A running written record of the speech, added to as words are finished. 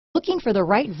Looking for the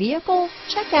right vehicle?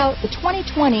 Check out the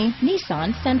 2020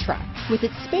 Nissan Sentra. With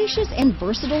its spacious and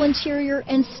versatile interior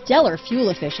and stellar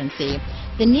fuel efficiency,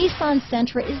 the Nissan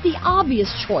Sentra is the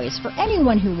obvious choice for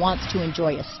anyone who wants to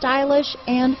enjoy a stylish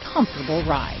and comfortable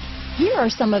ride. Here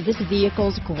are some of this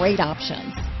vehicle's great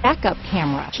options: backup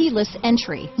camera, keyless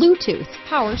entry, Bluetooth,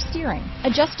 power steering,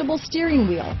 adjustable steering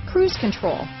wheel, cruise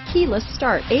control, keyless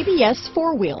start, ABS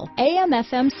four-wheel,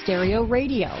 AM/FM stereo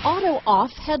radio,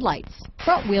 auto-off headlights,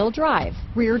 front-wheel drive,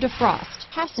 rear defrost,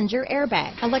 passenger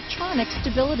airbag, electronic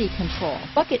stability control,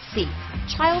 bucket seats,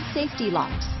 child safety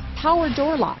locks, power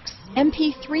door locks,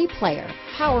 MP3 player,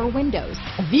 power windows.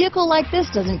 A vehicle like this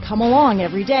doesn't come along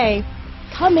every day.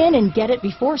 Come in and get it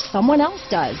before someone else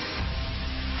does.